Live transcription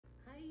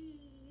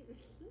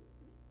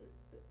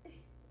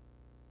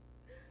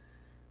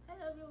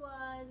Hello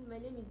everyone, my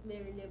name is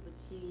Mary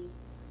Nebuchi,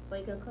 but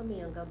you can call me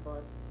Younger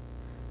Boss.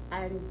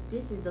 And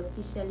this is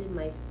officially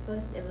my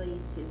first ever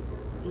YouTube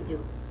video.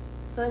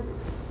 First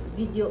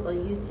video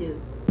on YouTube.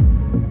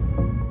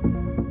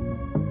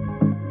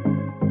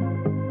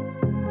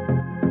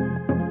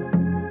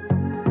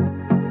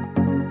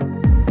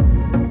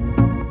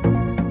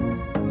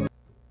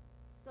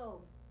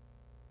 So,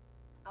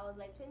 I was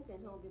like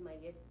 2021 will be my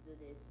year to do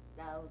this.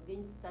 That I was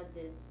going to start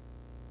this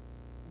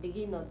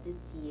beginning of this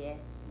year,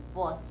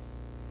 but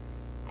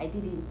I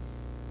didn't.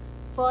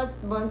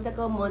 First month,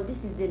 second month,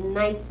 this is the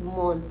ninth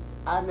month,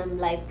 and I'm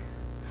like,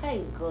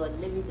 hey God,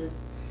 let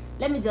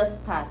me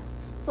just start.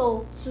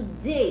 So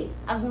today,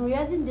 I've been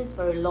realizing this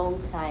for a long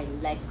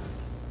time, like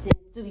since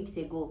 2 weeks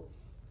ago.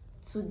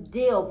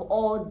 Today of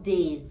all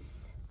days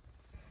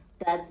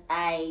that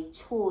I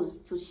chose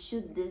to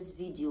shoot this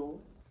video,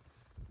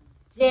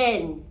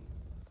 then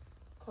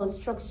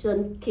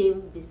construction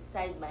came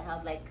beside my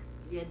house. Like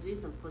they're doing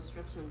some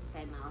construction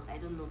beside my house, I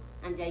don't know,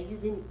 and they're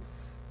using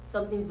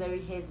something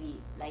very heavy.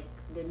 Like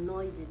the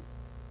noise is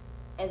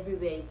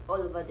everywhere, it's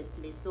all over the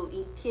place. So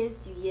in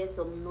case you hear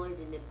some noise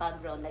in the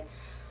background, like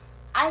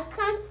I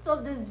can't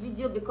stop this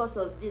video because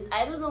of this.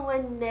 I don't know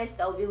when next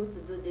I'll be able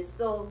to do this,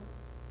 so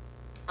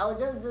I'll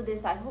just do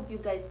this. I hope you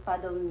guys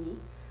pardon me.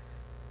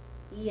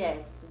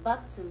 Yes,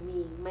 back to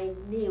me. My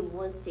name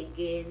once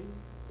again,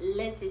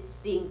 let it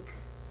sink.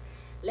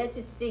 Let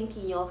it sink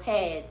in your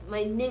head.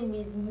 My name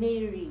is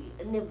Mary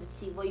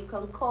Nebuchi, but you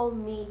can call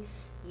me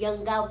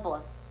Younger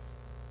Boss.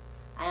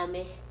 I am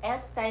a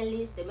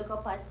hairstylist, a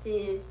makeup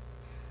artist.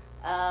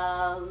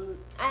 I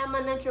am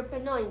an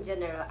entrepreneur in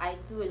general. I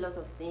do a lot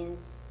of things.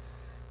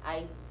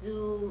 I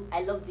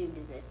love doing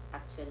business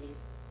actually.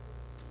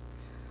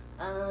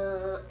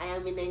 I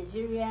am a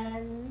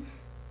Nigerian.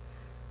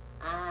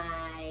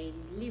 I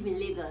live in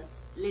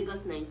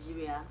Lagos,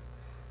 Nigeria.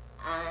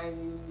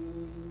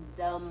 And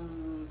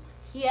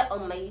here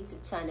on my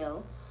YouTube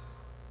channel,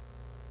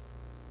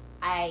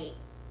 I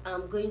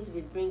am going to be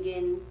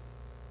bringing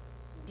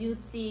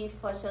beauty,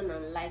 fashion,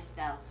 and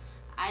lifestyle.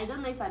 I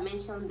don't know if I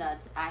mentioned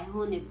that I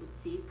own a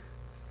boutique.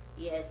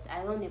 Yes,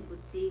 I own a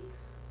boutique.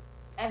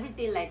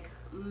 Everything like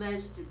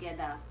merged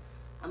together.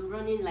 I'm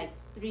running like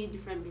 3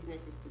 different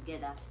businesses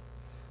together.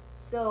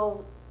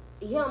 So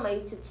here on my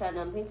YouTube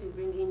channel, I'm going to be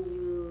bringing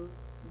you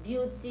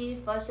beauty,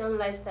 fashion,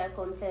 lifestyle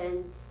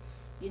content.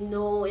 You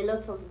know, a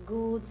lot of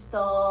good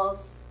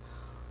stuffs,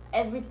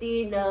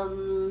 everything.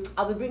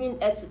 I'll be bringing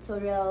hair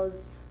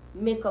tutorials,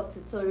 makeup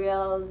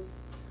tutorials,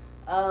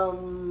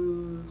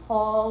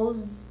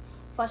 hauls,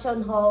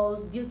 fashion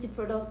hauls, beauty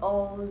product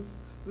hauls,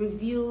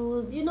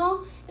 reviews, you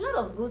know, a lot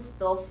of good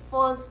stuff,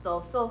 fun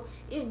stuff. So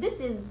if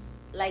this is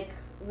like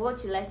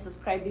what you like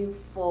subscribing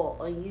for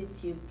on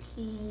YouTube,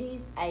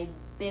 please, I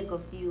beg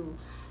of you,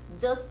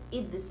 just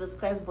hit the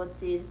subscribe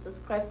button,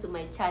 subscribe to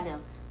my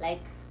channel.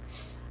 Like,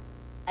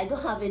 I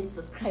don't have any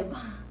subscriber.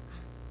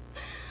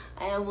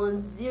 I am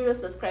on 0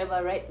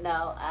 subscriber right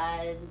now,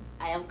 and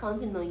I am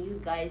counting on you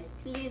guys.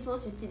 Please,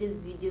 once you see this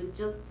video,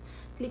 just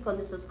click on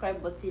the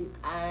subscribe button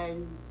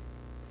and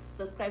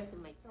subscribe to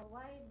my channel. So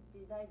why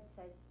did I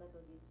decide to start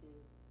on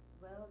YouTube?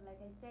 Well,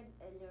 like I said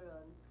earlier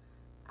on,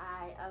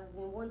 I have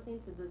been wanting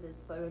to do this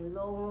for a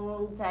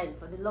long time,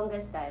 for the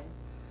longest time.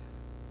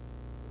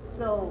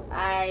 So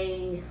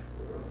I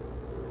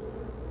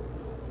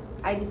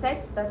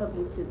decided to start up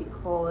YouTube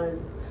because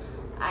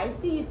I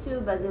see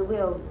YouTube as a way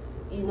of,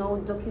 you know,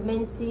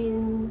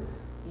 documenting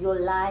your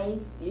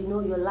life, you know,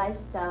 your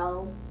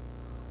lifestyle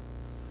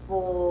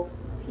for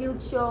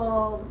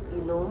future,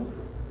 you know.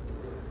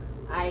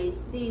 I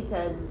see it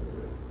as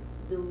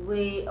the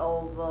way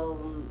of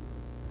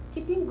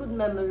keeping good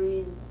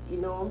memories, you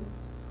know,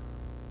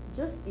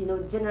 just, you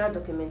know, general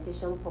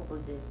documentation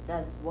purposes.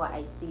 That's what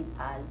I see it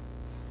as.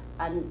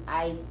 And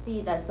I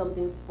see it as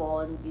something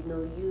fun, you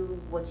know,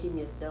 you watching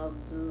yourself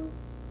do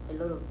a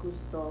lot of good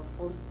stuff,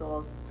 fun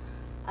stuff.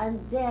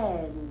 And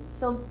then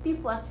some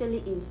people actually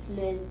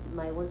influenced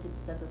my wanting to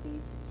start up a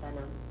YouTube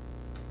channel,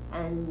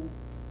 and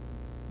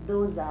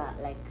those are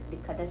like the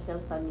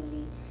Kardashian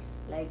family.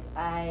 Like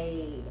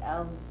I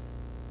have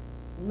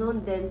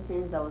known them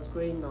since I was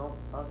growing up.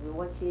 I've been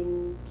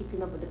watching,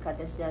 keeping up with the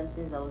Kardashians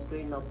since I was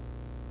growing up.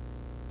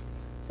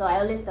 So I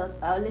always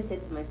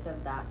said to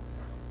myself that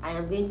I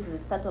am going to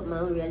start up my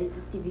own reality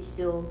TV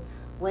show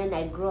when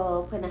I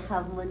grow up, when I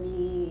have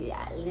money,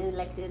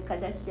 like the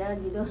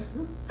Kardashian, you know.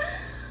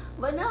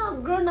 But now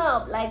I'm grown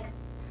up, like,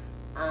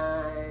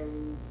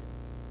 and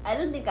I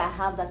don't think I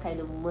have that kind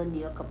of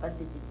money or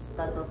capacity to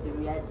start up a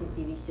reality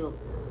TV show.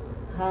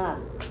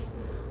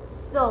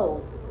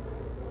 So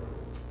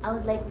I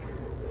was like,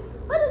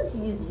 why don't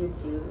you use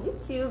YouTube?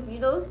 YouTube, you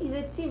know, is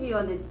a TV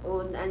on its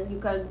own, and you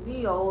can be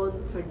your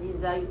own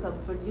producer. You can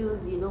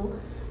produce, you know,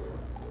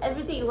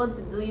 everything you want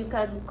to do. You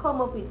can come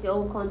up with your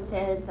own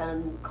content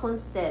and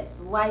concepts.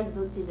 Why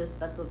don't you just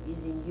start up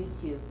using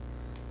YouTube?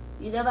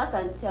 You never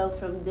can tell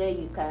from there.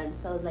 You can.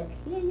 So I was like,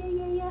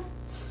 yeah,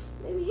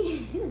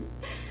 maybe.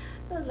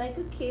 So I was like,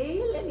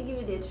 okay, let me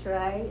give it a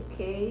try.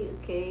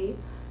 Okay.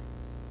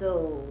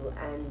 So,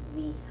 and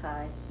we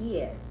are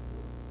here.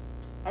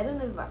 I don't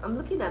know if I'm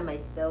looking at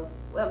myself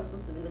where I'm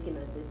supposed to be looking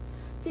at this.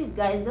 Please,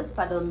 guys, just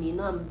pardon me. You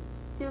know, I'm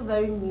still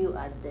very new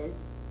at this.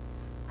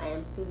 I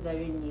am still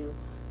very new.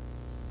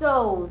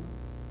 So,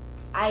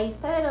 I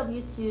started up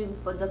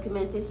YouTube for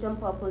documentation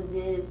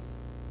purposes,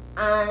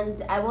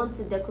 and I want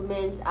to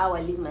document how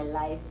I live my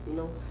life, you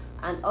know.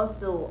 And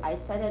also, I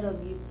started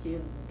up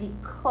YouTube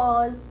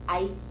because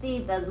I see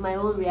it as my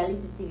own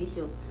reality TV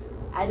show.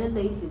 I don't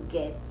know if you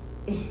get.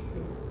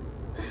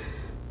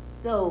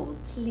 So,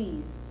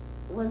 please,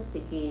 once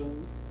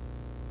again,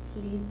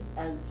 please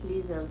and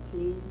please and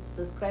please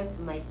subscribe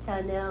to my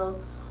channel,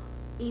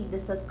 hit the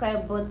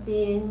subscribe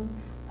button,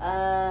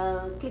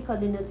 click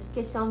on the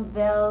notification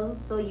bell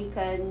so you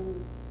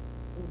can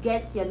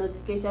get your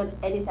notification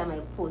anytime I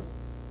post.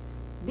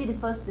 Be the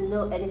first to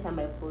know anytime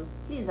I post.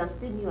 Please, I'm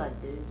still new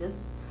at this, just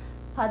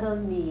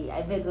pardon me,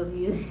 I beg of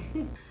you.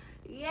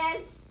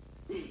 Yes.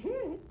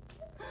 The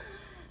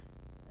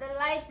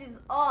light is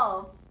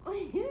off.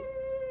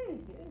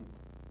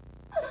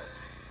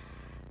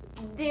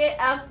 They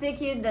are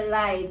taking the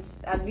lights.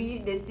 I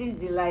mean, they seize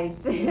the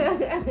lights.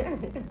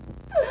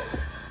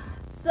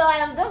 So I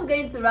am just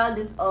going to round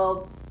this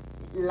up.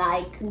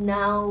 Like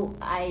now,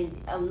 I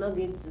am not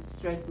going to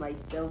stress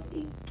myself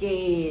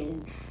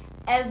again.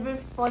 Every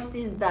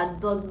forces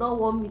that does not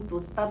want me to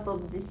start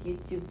up this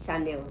YouTube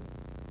channel,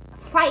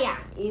 fire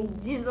in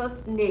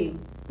Jesus' name.